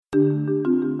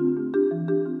Welcome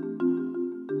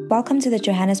to the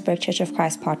Johannesburg Church of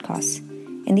Christ podcast.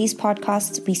 In these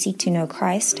podcasts, we seek to know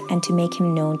Christ and to make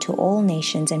him known to all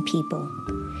nations and people.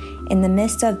 In the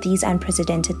midst of these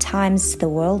unprecedented times the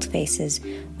world faces,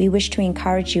 we wish to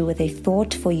encourage you with a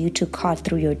thought for you to cart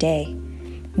through your day.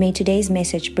 May today's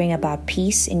message bring about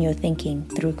peace in your thinking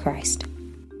through Christ.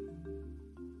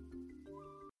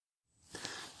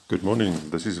 Good morning,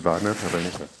 this is Werner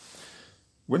Veronica.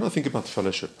 When I think about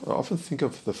fellowship, I often think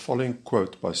of the following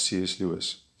quote by C.S.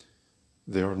 Lewis.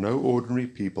 There are no ordinary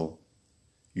people.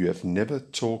 You have never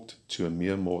talked to a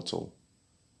mere mortal.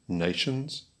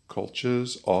 Nations,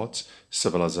 cultures, arts,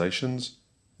 civilizations,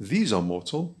 these are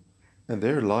mortal, and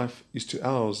their life is to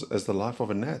ours as the life of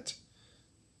a gnat.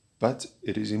 But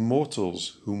it is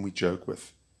immortals whom we joke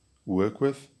with, work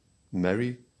with,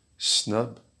 marry,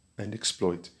 snub, and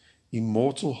exploit,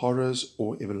 immortal horrors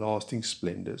or everlasting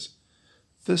splendors.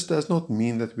 This does not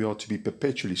mean that we are to be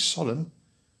perpetually solemn.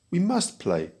 We must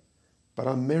play, but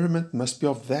our merriment must be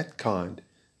of that kind,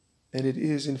 and it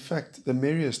is in fact the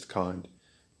merriest kind,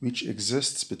 which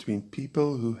exists between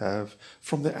people who have,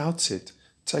 from the outset,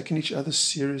 taken each other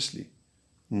seriously.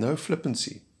 No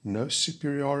flippancy, no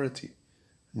superiority,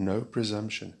 no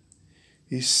presumption.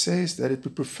 He says that it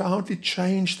would profoundly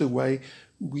change the way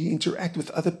we interact with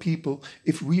other people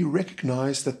if we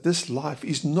recognize that this life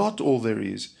is not all there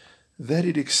is, that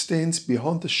it extends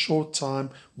beyond the short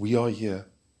time we are here.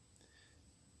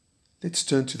 Let's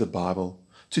turn to the Bible.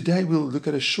 Today we'll look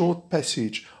at a short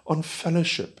passage on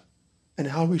fellowship and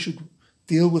how we should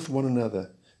deal with one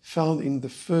another, found in the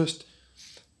first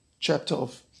chapter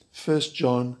of 1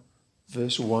 John,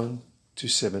 verse 1 to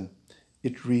 7.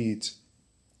 It reads,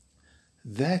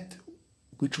 "That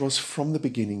which was from the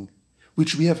beginning,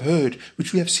 which we have heard,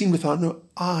 which we have seen with our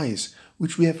eyes,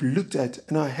 which we have looked at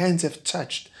and our hands have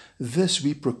touched, this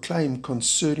we proclaim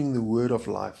concerning the word of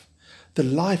life. The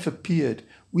life appeared,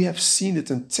 we have seen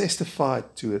it and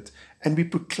testified to it, and we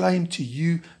proclaim to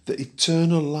you the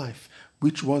eternal life,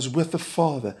 which was with the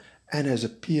Father and has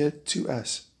appeared to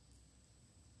us.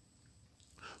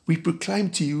 We proclaim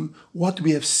to you what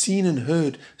we have seen and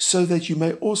heard, so that you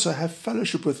may also have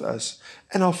fellowship with us.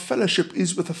 And our fellowship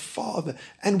is with the Father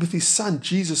and with his Son,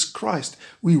 Jesus Christ.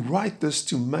 We write this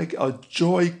to make our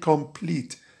joy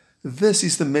complete. This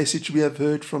is the message we have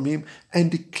heard from him and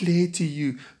declare to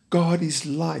you. God is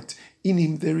light. In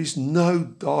him there is no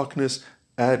darkness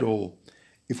at all.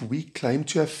 If we claim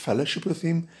to have fellowship with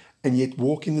him and yet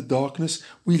walk in the darkness,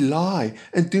 we lie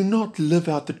and do not live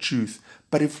out the truth.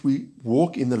 But if we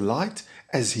walk in the light,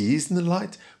 as he is in the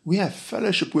light, we have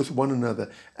fellowship with one another,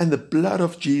 and the blood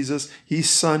of Jesus, his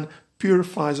Son,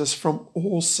 purifies us from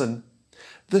all sin."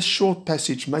 This short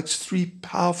passage makes three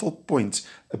powerful points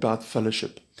about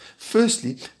fellowship.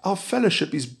 Firstly, our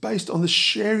fellowship is based on the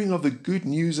sharing of the good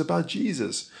news about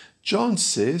Jesus. John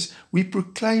says, "We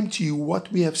proclaim to you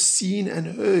what we have seen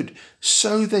and heard,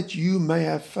 so that you may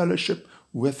have fellowship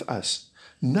with us."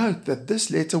 Note that this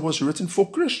letter was written for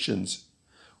Christians.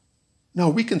 Now,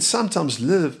 we can sometimes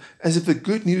live as if the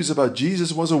good news about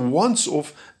Jesus was a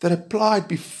once-off that applied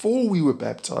before we were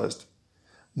baptized.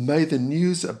 May the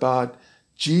news about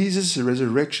Jesus'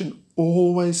 resurrection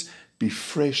always be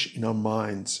fresh in our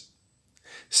minds.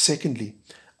 Secondly,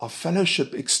 our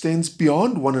fellowship extends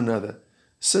beyond one another,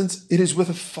 since it is with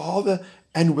the Father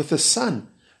and with the Son.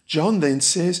 John then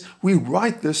says, we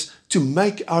write this to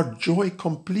make our joy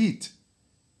complete.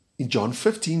 In John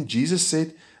 15, Jesus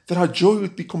said that our joy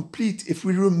would be complete if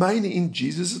we remain in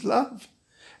Jesus' love.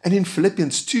 And in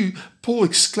Philippians 2, Paul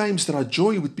exclaims that our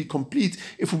joy would be complete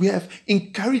if we have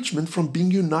encouragement from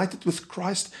being united with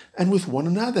Christ and with one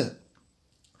another.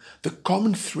 The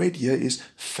common thread here is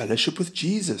fellowship with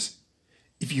Jesus.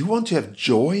 If you want to have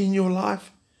joy in your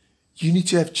life, you need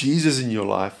to have Jesus in your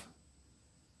life.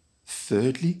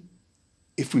 Thirdly,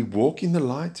 if we walk in the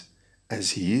light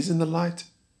as he is in the light,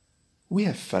 we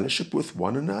have fellowship with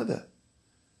one another.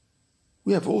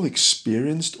 We have all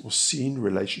experienced or seen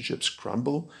relationships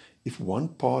crumble if one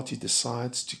party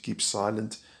decides to keep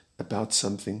silent about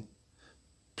something.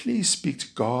 Please speak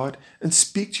to God and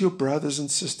speak to your brothers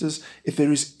and sisters if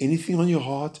there is anything on your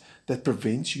heart that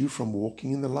prevents you from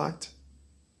walking in the light.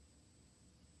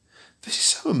 This is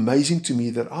so amazing to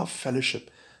me that our fellowship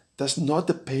does not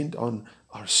depend on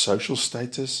our social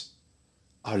status,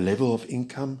 our level of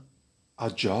income, our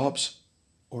jobs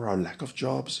or our lack of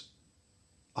jobs,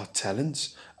 our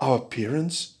talents, our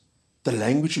appearance, the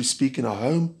language we speak in our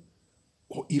home,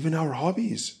 or even our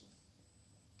hobbies.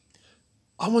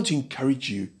 I want to encourage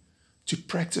you to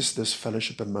practice this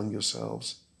fellowship among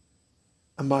yourselves.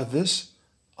 And by this,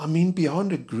 I mean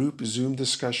beyond a group Zoom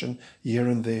discussion here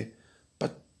and there,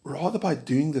 but rather by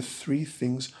doing the 3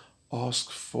 things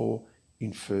asked for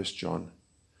in 1 John.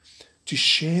 To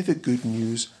share the good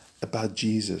news about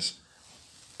Jesus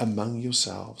among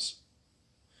yourselves,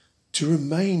 to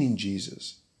remain in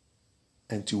Jesus,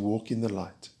 and to walk in the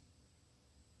light.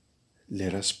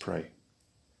 Let us pray.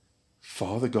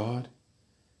 Father God,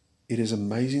 it is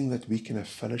amazing that we can have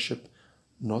fellowship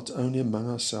not only among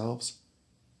ourselves,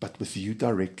 but with you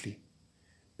directly.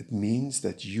 It means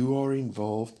that you are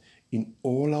involved in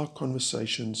all our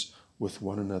conversations with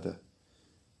one another.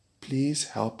 Please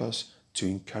help us to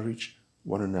encourage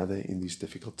one another in these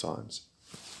difficult times.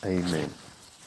 Amen.